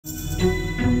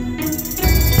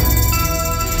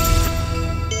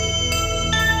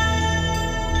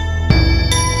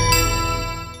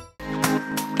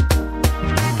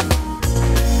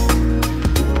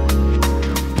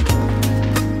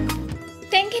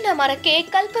ತೆಂಗಿನ ಮರಕ್ಕೆ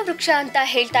ಕಲ್ಪವೃಕ್ಷ ಅಂತ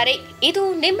ಹೇಳ್ತಾರೆ. ಇದು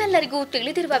ನಿಮ್ಮೆಲ್ಲರಿಗೂ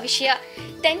ತಿಳಿದಿರುವ ವಿಷಯ.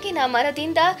 ತೆಂಗಿನ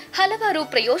ಮರದಿಂದ ಹಲವಾರು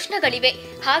ಪ್ರಯೋಜನಗಳಿವೆ.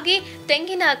 ಹಾಗೆ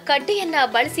ತೆಂಗಿನ ಕಡ್ಡಿಯನ್ನ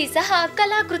ಬಳಸಿ ಸಹ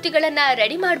ಕಲಾಕೃತಿಗಳನ್ನ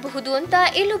ರೆಡಿ ಮಾಡಬಹುದು ಅಂತ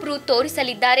ಇಲ್ಲೊಬ್ರು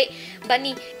ತೋರಿಸಲಿದ್ದಾರೆ.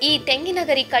 ಬನ್ನಿ, ಈ ತೆಂಗಿನ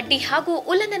ಗರಿ ಕಡ್ಡಿ ಹಾಗೂ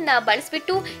ಉಲ್ಲನನ್ನ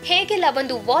ಬಳಸಿಬಿಟ್ಟು ಹೇಗೆಲ್ಲ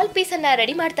ಒಂದು ವಾಲ್ ಪೀಸ್ ಅನ್ನ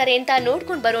ರೆಡಿ ಮಾಡ್ತಾರೆ ಅಂತ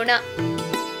ನೋಡ್ಕೊಂಡು ಬರೋಣ.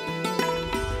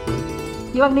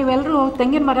 ಇವಾಗ ನೀವೆಲ್ಲರೂ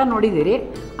ತೆಂಗಿನ ಮರ ನೋಡಿದ್ದೀರಿ,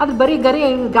 ಅದು ಬರೀ ಗರಿ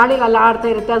ಗಾಳಿಗೆಲ್ಲ ಆಡ್ತಾ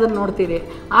ಇರುತ್ತೆ, ಅದನ್ನು ನೋಡ್ತೀರಿ.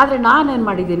 ಆದರೆ ನಾನೇನು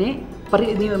ಮಾಡಿದ್ದೀನಿ,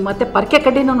 ನೀವು ಮತ್ತು ಪರ್ಕೆ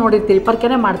ಕಡ್ಡಿನೂ ನೋಡಿರ್ತೀರಿ,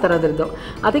 ಪರ್ಕೆನೇ ಮಾಡ್ತಾರೆ ಅದರದ್ದು.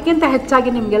 ಅದಕ್ಕಿಂತ ಹೆಚ್ಚಾಗಿ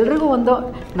ನಿಮಗೆಲ್ರಿಗೂ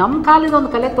ನಮ್ಮ ಕಾಲದ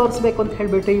ಒಂದು ಕಲೆ ತೋರಿಸ್ಬೇಕು ಅಂತ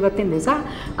ಹೇಳಿಬಿಟ್ಟು ಇವತ್ತಿನ ದಿವಸ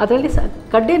ಅದರಲ್ಲಿ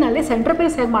ಕಡ್ಡಿನಲ್ಲಿ ಸೆಂಟ್ರ್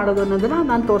ಪೀಸ್ ಹೇಗೆ ಮಾಡೋದು ಅನ್ನೋದನ್ನು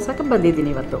ನಾನು ತೋರ್ಸೋಕ್ಕೆ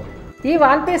ಬಂದಿದ್ದೀನಿ ಇವತ್ತು. ಈ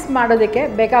ವಾಲ್ ಪೀಸ್ ಮಾಡೋದಕ್ಕೆ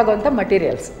ಬೇಕಾಗುವಂಥ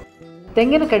ಮಟೀರಿಯಲ್ಸ್: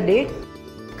 ತೆಂಗಿನ ಕಡ್ಡಿ,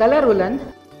 ಕಲರ್ ಉಲನ್,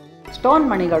 ಸ್ಟೋನ್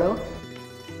ಮಣಿಗಳು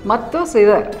ಮತ್ತು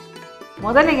ಸಿಸರ್.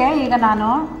 ಮೊದಲಿಗೆ ಈಗ ನಾನು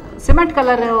ಸಿಮೆಂಟ್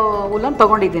ಕಲರ್ ಉಲ್ಲನ್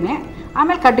ತೊಗೊಂಡಿದ್ದೀನಿ,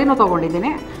 ಆಮೇಲೆ ಕಡ್ಡಿನೂ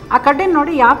ತೊಗೊಂಡಿದ್ದೀನಿ. ಆ ಕಡ್ಡಿನ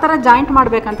ನೋಡಿ ಯಾವ ಥರ ಜಾಯಿಂಟ್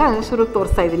ಮಾಡಬೇಕಂತ ಶುರು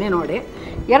ತೋರಿಸ್ತಾ ಇದ್ದೀನಿ. ನೋಡಿ,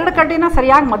 2 ಕಡ್ಡಿನ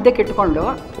ಸರಿಯಾಗಿ ಮಧ್ಯಕ್ಕೆ ಇಟ್ಕೊಂಡು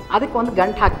ಅದಕ್ಕೆ ಒಂದು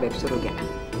ಗಂಟು ಹಾಕಬೇಕು. ಶುರುಗೆ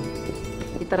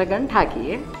ಈ ಥರ ಗಂಟು ಹಾಕಿ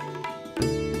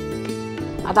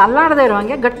ಅದು ಅಲ್ಲಾಡದೇ ಇರೋ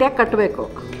ಹಾಗೆ ಗಟ್ಟಿಯಾಗಿ ಕಟ್ಟಬೇಕು.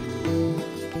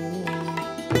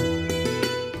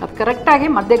 ಅದು ಕರೆಕ್ಟಾಗಿ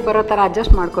ಮಧ್ಯಕ್ಕೆ ಬರೋ ಥರ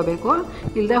ಅಡ್ಜಸ್ಟ್ ಮಾಡ್ಕೋಬೇಕು.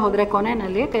 ಇಲ್ಲದೆ ಹೋದರೆ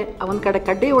ಕೊನೆಯಲ್ಲಿ ಒಂದು ಕಡೆ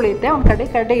ಕಡ್ಡಿ ಉಳಿಯುತ್ತೆ, ಒಂದು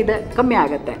ಕಡೆ ಕಡ್ಡಿ ಇದೆ ಕಮ್ಮಿ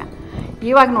ಆಗುತ್ತೆ.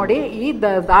 ಇವಾಗ ನೋಡಿ, ಈ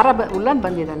ದಾರ ಉಲ್ಲನ್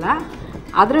ಬಂದಿದಲ್ಲ,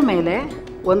 ಅದ್ರ ಮೇಲೆ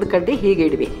ಒಂದು ಕಡ್ಡಿ ಹೀಗೆ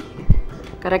ಇಡ್ವಿ.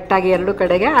 ಕರೆಕ್ಟಾಗಿ 2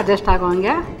 ಕಡೆಗೆ ಅಡ್ಜಸ್ಟ್ ಆಗೋ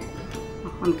ಹಂಗೆ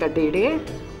ಒಂದು ಕಡ್ಡಿ ಇಡಿ.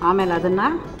 ಆಮೇಲೆ ಅದನ್ನು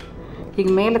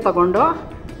ಹೀಗೆ ಮೇಲೆ ತಗೊಂಡು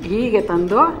ಹೀಗೆ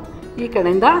ತಂದು ಈ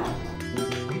ಕಡೆಯಿಂದ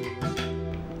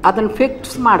ಅದನ್ನು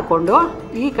ಫಿಕ್ಸ್ ಮಾಡಿಕೊಂಡು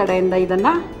ಈ ಕಡೆಯಿಂದ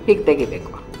ಇದನ್ನು ಹೀಗೆ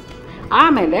ತೆಗಿಬೇಕು.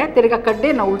 ಆಮೇಲೆ ತಿರ್ಗಾ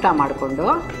ಕಡ್ಡಿನ ಉಲ್ಟಾ ಮಾಡಿಕೊಂಡು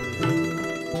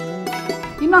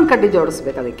ಇನ್ನೊಂದು ಕಡ್ಡಿ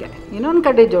ಜೋಡಿಸ್ಬೇಕು. ಅದಕ್ಕೆ ಇನ್ನೊಂದು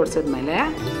ಕಡ್ಡಿ ಜೋಡಿಸಿದ್ಮೇಲೆ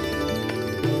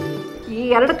ಈ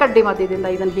 2 ಕಡ್ಡಿ ಮಧ್ಯದಿಂದ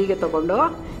ಇದನ್ನು ಹೀಗೆ ತೊಗೊಂಡು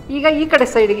ಈಗ ಈ ಕಡೆ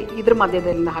ಸೈಡಿಗೆ ಇದ್ರ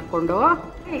ಮಧ್ಯದಿಂದ ಹಾಕ್ಕೊಂಡು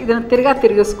ಇದನ್ನು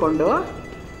ತಿರುಗಿಸ್ಕೊಂಡು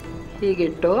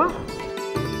ಹೀಗಿಟ್ಟು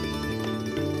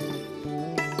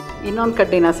ಇನ್ನೊಂದು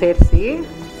ಕಡ್ಡಿನ ಸೇರಿಸಿ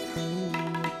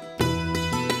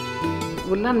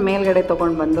ಉಲ್ಲನ್ ಮೇಲ್ಗಡೆ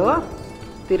ತೊಗೊಂಡು ಬಂದು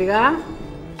ತಿರ್ಗಾ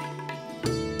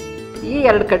ಈ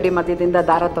 2 ಕಡ್ಡಿ ಮಧ್ಯದಿಂದ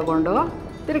ದಾರ ತೊಗೊಂಡು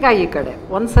ತಿರ್ಗಾ ಈ ಕಡೆ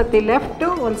ಒಂದು ಸತಿ ಲೆಫ್ಟು,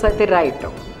 ಒಂದು ಸತಿ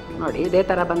ರೈಟು. ನೋಡಿ, ಇದೇ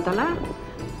ಥರ ಬಂತಲ್ಲ.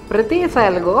 ಪ್ರತಿ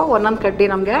ಸೈಲ್ಗೂ ಒಂದೊಂದು ಕಡ್ಡಿ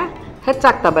ನಮಗೆ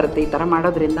ಹೆಚ್ಚಾಗ್ತಾ ಬರುತ್ತೆ ಈ ಥರ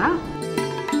ಮಾಡೋದ್ರಿಂದ.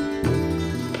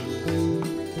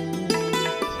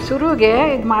 ಶುರುಗೆ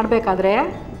ಇದು ಮಾಡಬೇಕಾದ್ರೆ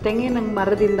ತೆಂಗಿನ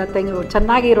ಮರದಿಂದ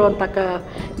ಚೆನ್ನಾಗಿರುವಂಥ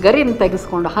ಗರಿನ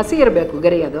ತೆಗೆಸ್ಕೊಂಡು, ಹಸಿ ಇರಬೇಕು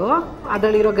ಗರಿ,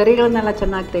 ಅದರಲ್ಲಿರೋ ಗರಿಗಳನ್ನೆಲ್ಲ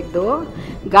ಚೆನ್ನಾಗಿ ತೆಗೆದು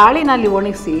ಗಾಳಿನಲ್ಲಿ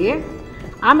ಒಣಗಿಸಿ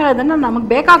ಆಮೇಲೆ ಅದನ್ನು ನಮಗೆ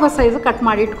ಬೇಕಾಗೋ ಸೈಜು ಕಟ್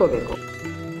ಮಾಡಿ ಇಟ್ಕೋಬೇಕು.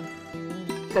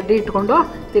 ಕಡ್ಡಿ ಇಟ್ಕೊಂಡು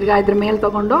ತಿರ್ಗಾ ಇದ್ರ ಮೇಲೆ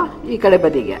ತೊಗೊಂಡು ಈ ಕಡೆ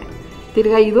ಬದಿಗೆ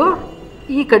ತಿರ್ಗಾ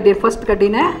ಈ ಕಡ್ಡಿ ಫಸ್ಟ್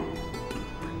ಕಡ್ಡಿನೇ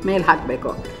ಮೇಲೆ ಹಾಕಬೇಕು.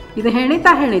 ಇದು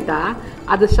ಹೆಣಿತಾ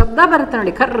ಅದು ಶಬ್ದ ಬರುತ್ತೆ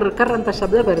ನೋಡಿ, ಕರ್ರ್ ಅಂತ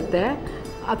ಶಬ್ದ ಬರುತ್ತೆ.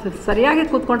 ಅದು ಸರಿಯಾಗಿ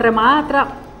ಕೂತ್ಕೊಂಡ್ರೆ ಮಾತ್ರ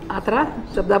ಆ ಥರ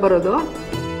ಶಬ್ದ ಬರೋದು.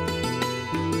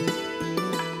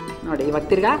 ನೋಡಿ, ಇವಾಗ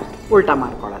ತಿರ್ಗಾ ಉಲ್ಟಾ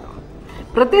ಮಾಡ್ಕೊಳ್ಳೋದು.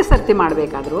 ಪ್ರತಿ ಸರ್ತಿ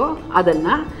ಮಾಡಬೇಕಾದ್ರೂ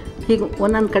ಅದನ್ನು ಹೀಗೆ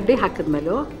ಒಂದೊಂದು ಕಡ್ಡಿ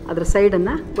ಹಾಕಿದ್ಮೇಲೂ ಅದ್ರ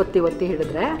ಸೈಡನ್ನು ಒತ್ತಿ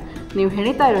ಹಿಡಿದ್ರೆ ನೀವು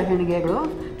ಹೆಣಿತಾ ಇರೋ ಹೆಣಿಗೆಗಳು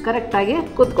ಕರೆಕ್ಟಾಗಿ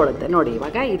ಕೂತ್ಕೊಳ್ಳುತ್ತೆ. ನೋಡಿ,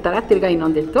 ಇವಾಗ ಈ ಥರ ತಿರ್ಗಾ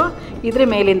ಇನ್ನೊಂದಿತ್ತು, ಇದ್ರ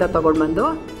ಮೇಲಿಂದ ತೊಗೊಂಡು ಬಂದು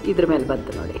ಇದ್ರ ಮೇಲೆ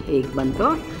ಬಂತು. ನೋಡಿ, ಹೀಗೆ ಬಂತು,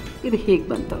 ಇದು ಹೀಗೆ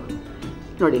ಬಂತು.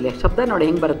 ನೋಡಿ, ಇಲ್ಲಿ ಶಬ್ದ ನೋಡಿ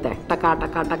ಹೆಂಗೆ ಬರುತ್ತೆ, ಟಕ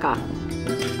ಟಕ ಟಕ.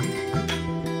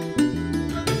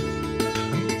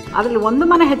 ಅದರಲ್ಲಿ ಒಂದು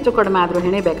ಮನೆ ಹೆಚ್ಚು ಕಡಿಮೆ ಆದರೂ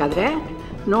ಹೆಣಿಬೇಕಾದ್ರೆ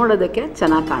ನೋಡೋದಕ್ಕೆ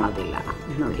ಚೆನ್ನಾಗಿ ಕಾಣೋದಿಲ್ಲ.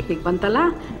 ನೋಡಿ, ಹೀಗೆ ಬಂತಲ್ಲ,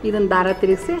 ಇದನ್ನು ದಾರ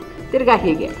ತಿರುಗಿಸಿ ತಿರ್ಗಾ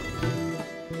ಹೀಗೆ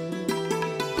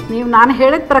ನೀವು ನಾನು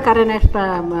ಹೇಳಿದ ಪ್ರಕಾರನೇ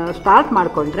ಸ್ಟಾರ್ಟ್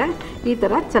ಮಾಡಿಕೊಂಡ್ರೆ ಈ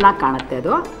ಥರ ಚೆನ್ನಾಗಿ ಕಾಣುತ್ತೆ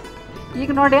ಅದು. ಈಗ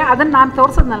ನೋಡಿ, ಅದನ್ನು ನಾನು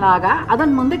ತೋರಿಸೋದ್ನಲ್ಲ, ಆಗ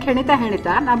ಅದನ್ನು ಮುಂದಕ್ಕೆ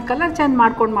ಹೆಣಿತಾ ನಾನು ಕಲರ್ ಚೇಂಜ್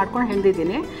ಮಾಡ್ಕೊಂಡು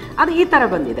ಹೆಣ್ದಿದ್ದೀನಿ. ಅದು ಈ ಥರ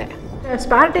ಬಂದಿದೆ.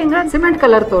 ಸ್ಟಾರ್ಟಿಂಗ್ ಸಿಮೆಂಟ್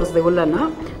ಕಲರ್ ತೋರಿಸಿದೆ ಉಲ್ಲನ್ನು,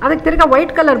 ಅದಕ್ಕೆ ತಿರ್ಗಾ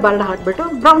ವೈಟ್ ಕಲರ್ ಬರ್ಡ್ ಹಾಕಿಬಿಟ್ಟು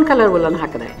ಬ್ರೌನ್ ಕಲರ್ ಉಲ್ಲನ್ನು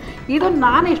ಹಾಕಿದೆ. ಇದು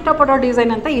ನಾನು ಇಷ್ಟಪಡೋ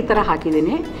ಡಿಸೈನ್ ಅಂತ ಈ ಥರ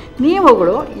ಹಾಕಿದ್ದೀನಿ.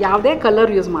 ನೀವುಗಳು ಯಾವುದೇ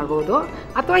ಕಲರ್ ಯೂಸ್ ಮಾಡ್ಬೋದು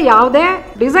ಅಥವಾ ಯಾವುದೇ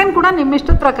ಡಿಸೈನ್ ಕೂಡ ನಿಮ್ಮ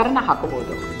ಇಷ್ಟದ ಪ್ರಕಾರನ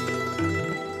ಹಾಕೋಬೋದು.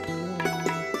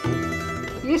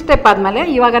 ಈ ಸ್ಟೆಪ್ ಆದಮೇಲೆ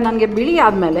ಇವಾಗ ನನಗೆ ಬಿಳಿ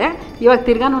ಆದಮೇಲೆ ಇವಾಗ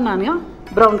ತಿರ್ಗಾನು ನಾನು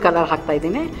ಬ್ರೌನ್ ಕಲರ್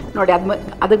ಹಾಕ್ತಾಯಿದ್ದೀನಿ. ನೋಡಿ,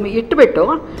 ಅದಕ್ಕೆ ಇಟ್ಬಿಟ್ಟು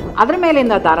ಅದ್ರ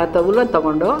ಮೇಲಿಂದ ದಾರ ಉಲ್ಲನ್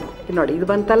ತೊಗೊಂಡು ನೋಡಿ, ಇದು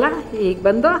ಬಂತಲ್ಲ, ಈಗ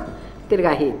ಬಂದು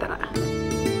ತಿರ್ಗಾ ಈ ಥರ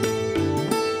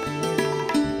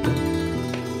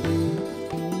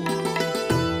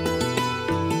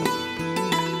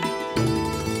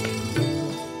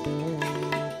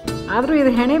ಆದರೂ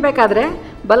ಇದು ಹೆಣಿಬೇಕಾದ್ರೆ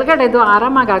ಬಲಗಡೆದು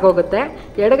ಆರಾಮಾಗಿ ಆಗೋಗುತ್ತೆ.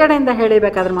 ಎಡಗಡೆಯಿಂದ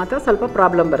ಹೆಣಿಬೇಕಾದ್ರೆ ಮಾತ್ರ ಸ್ವಲ್ಪ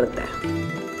ಪ್ರಾಬ್ಲಮ್ ಬರುತ್ತೆ.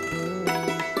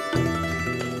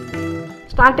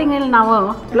 ಸ್ಟಾರ್ಟಿಂಗಲ್ಲಿ ನಾವು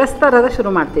ಪ್ಲಸ್ ಥರದ ಶುರು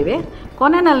ಮಾಡ್ತೀವಿ,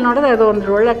 ಕೊನೆಯಲ್ಲಿ ನೋಡಿದ್ರೆ ಅದು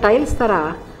ಒಂದು ಒಳ್ಳೆ ಟೈಲ್ಸ್ ಥರ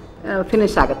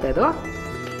ಫಿನಿಶ್ ಆಗುತ್ತೆ ಅದು.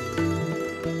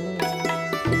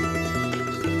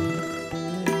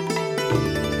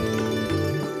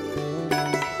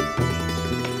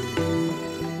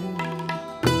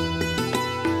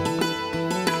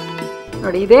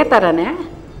 ನೋಡಿ ಇದೇ ಥರನೇ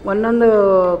ಒಂದೊಂದು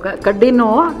ಕಡ್ಡಿನೂ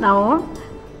ನಾವು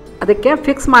ಅದಕ್ಕೆ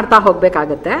ಫಿಕ್ಸ್ ಮಾಡ್ತಾ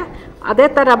ಹೋಗಬೇಕಾಗತ್ತೆ. ಅದೇ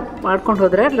ಥರ ಮಾಡ್ಕೊಂಡು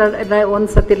ಹೋದರೆ ಒಂದು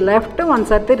ಸರ್ತಿ ಲೆಫ್ಟು ಒಂದು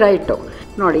ಸರ್ತಿ ರೈಟು.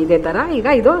 ನೋಡಿ ಇದೇ ಥರ ಈಗ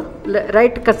ಇದು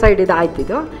ರೈಟ್ ಸೈಡ್ ಇದು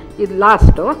ಆಯ್ತಿದು, ಇದು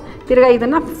ಲಾಸ್ಟು. ತಿರ್ಗಾ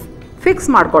ಇದನ್ನು ಫಿಕ್ಸ್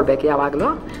ಮಾಡ್ಕೊಳ್ಬೇಕು ಯಾವಾಗಲೂ.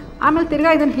 ಆಮೇಲೆ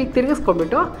ತಿರ್ಗಾ ಇದನ್ನು ಹೀಗೆ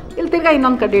ತಿರುಗಿಸ್ಕೊಂಡ್ಬಿಟ್ಟು ಇಲ್ಲಿ ತಿರ್ಗಾ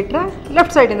ಇನ್ನೊಂದು ಕಡ್ಡಿ ಇಟ್ಟರೆ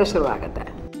ಲೆಫ್ಟ್ ಸೈಡಿಂದ ಶುರು ಆಗುತ್ತೆ.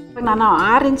 ನಾನು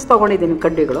 6 ಇಂಚ್ ತೊಗೊಂಡಿದ್ದೀನಿ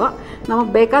ಕಡ್ಡಿಗಳು,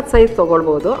 ನಮಗೆ ಬೇಕಾದ ಸೈಜ್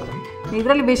ತೊಗೊಳ್ಬೋದು.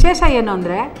 ಇದರಲ್ಲಿ ವಿಶೇಷ ಏನು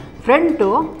ಅಂದರೆ ಫ್ರಂಟು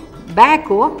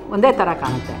ಬ್ಯಾಕು ಒಂದೇ ಥರ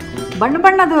ಕಾಣುತ್ತೆ. ಬಣ್ಣ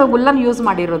ಬಣ್ಣದ ಉಲ್ಲನ್ನು ಯೂಸ್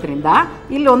ಮಾಡಿರೋದ್ರಿಂದ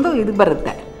ಇಲ್ಲೊಂದು ಇದು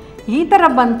ಬರುತ್ತೆ. ಈ ಥರ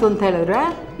ಬಂತು ಅಂತ ಹೇಳಿದ್ರೆ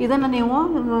ಇದನ್ನು ನೀವು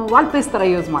ವಾಲ್ ಪೀಸ್ ಥರ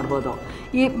ಯೂಸ್ ಮಾಡ್ಬೋದು.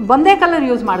 ಈ ಒಂದೇ ಕಲರ್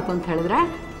ಯೂಸ್ ಮಾಡ್ತು ಅಂತ ಹೇಳಿದ್ರೆ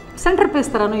ಸೆಂಟರ್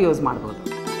ಪೀಸ್ ಥರನೂ ಯೂಸ್ ಮಾಡ್ಬೋದು.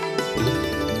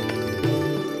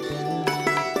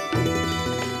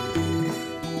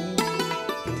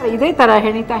 ಇದೇ ಥರ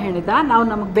ಹೆಣಿತಾ ನಾವು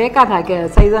ನಮಗೆ ಬೇಕಾದ ಹಾಗೆ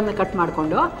ಸೈಜನ್ನು ಕಟ್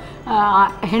ಮಾಡಿಕೊಂಡು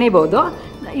ಹೆಣಿಬೋದು.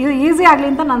 ಇದು ಈಸಿ ಆಗಲಿ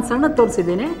ಅಂತ ನಾನು ಸಣ್ಣದು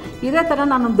ತೋರಿಸಿದ್ದೀನಿ. ಇದೇ ಥರ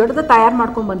ನಾನು ದೊಡ್ಡದು ತಯಾರು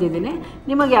ಮಾಡ್ಕೊಂಡು ಬಂದಿದ್ದೀನಿ,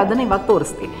 ನಿಮಗೆ ಅದನ್ನು ಇವಾಗ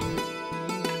ತೋರಿಸ್ತೀನಿ.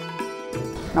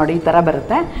 ನೋಡಿ ಈ ಥರ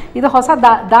ಬರುತ್ತೆ. ಇದು ಹೊಸ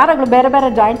ದಾರಗಳು ಬೇರೆ ಬೇರೆ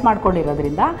ಜಾಯಿಂಟ್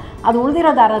ಮಾಡ್ಕೊಂಡಿರೋದ್ರಿಂದ ಅದು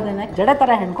ಉಳಿದಿರೋ ದಾರದನ್ನು ಜಡೆ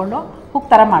ಥರ ಹೆಣ್ಕೊಂಡು ಹುಕ್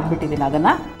ಥರ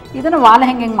ಮಾಡಿಬಿಟ್ಟಿದ್ದೀನಿ. ಇದನ್ನು ವಾಲ್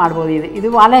ಹೆಂಗಿಂಗ್ ಮಾಡ್ಬೋದು. ಇದು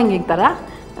ವಾಲ್ ಹೆಂಗಿಂಗ್ ಥರ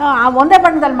ಒಂದೇ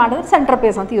ಬಣ್ಣದಲ್ಲಿ ಮಾಡಿದ್ರೆ ಸೆಂಟರ್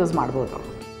ಪೀಸ್ ಅಂತ ಯೂಸ್ ಮಾಡ್ಬೋದು.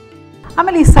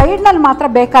 ಆಮೇಲೆ ಈ ಸೈಡ್ನಲ್ಲಿ ಮಾತ್ರ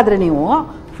ಬೇಕಾದರೆ ನೀವು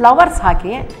ಫ್ಲವರ್ಸ್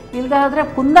ಹಾಕಿ, ಇಲ್ಲದೆ ಹೋದರೆ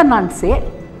ಕುಂದನ್ನು ಅಂಟಿಸಿ,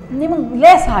 ನಿಮಗೆ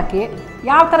ಲೇಸ್ ಹಾಕಿ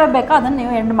ಯಾವ ಥರ ಬೇಕೋ ಅದನ್ನು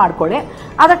ನೀವು ಎಂಡ್ ಮಾಡ್ಕೊಳ್ಳಿ.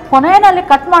 ಅದಕ್ಕೆ ಕೊನೆಯಲ್ಲಿ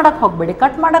ಕಟ್ ಮಾಡೋಕ್ಕೆ ಹೋಗಬೇಡಿ.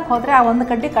 ಕಟ್ ಮಾಡೋಕ್ಕೆ ಹೋದರೆ ಆ ಒಂದು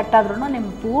ಕಡ್ಡಿ ಕಟ್ಟಾದ್ರೂ ನಿಮ್ಮ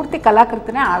ಪೂರ್ತಿ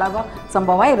ಕಲಾಕೃತಿನೇ ಹಾಳಾಗೋ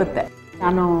ಸಂಭವ ಇರುತ್ತೆ.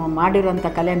 ನಾನು ಮಾಡಿರೋಂಥ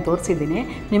ಕಲೆಯನ್ನು ತೋರಿಸಿದ್ದೀನಿ,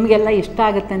 ನಿಮಗೆಲ್ಲ ಇಷ್ಟ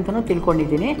ಆಗುತ್ತೆ ಅಂತಲೂ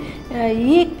ತಿಳ್ಕೊಂಡಿದ್ದೀನಿ.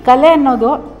 ಈ ಕಲೆ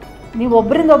ಅನ್ನೋದು ನೀವು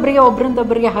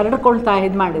ಒಬ್ಬರಿಂದೊಬ್ಬರಿಗೆ ಹರಡ್ಕೊಳ್ತಾ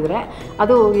ಇದು ಮಾಡಿದರೆ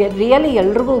ಅದು ರಿಯಲಿ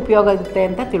ಎಲ್ರಿಗೂ ಉಪಯೋಗ ಆಗುತ್ತೆ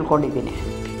ಅಂತ ತಿಳ್ಕೊಂಡಿದ್ದೀನಿ.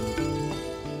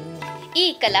 ಈ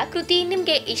ಕಲಾಕೃತಿ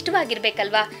ನಿಮಗೆ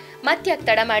ಇಷ್ಟವಾಗಿರ್ಬೇಕಲ್ವಾ? ಮತ್ತ್ಯಾಕೆ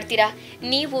ತಡ ಮಾಡ್ತೀರಾ?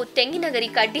 ನೀವು ತೆಂಗಿನ ಗರಿ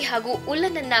ಕಡ್ಡಿ ಹಾಗೂ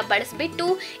ಉಲ್ಲನನ್ನ ಬಳಸಿಬಿಟ್ಟು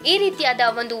ಈ ರೀತಿಯಾದ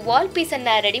ಒಂದು ವಾಲ್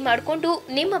ಪೀಸನ್ನು ರೆಡಿ ಮಾಡಿಕೊಂಡು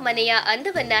ನಿಮ್ಮ ಮನೆಯ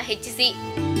ಅಂದವನ್ನು ಹೆಚ್ಚಿಸಿ.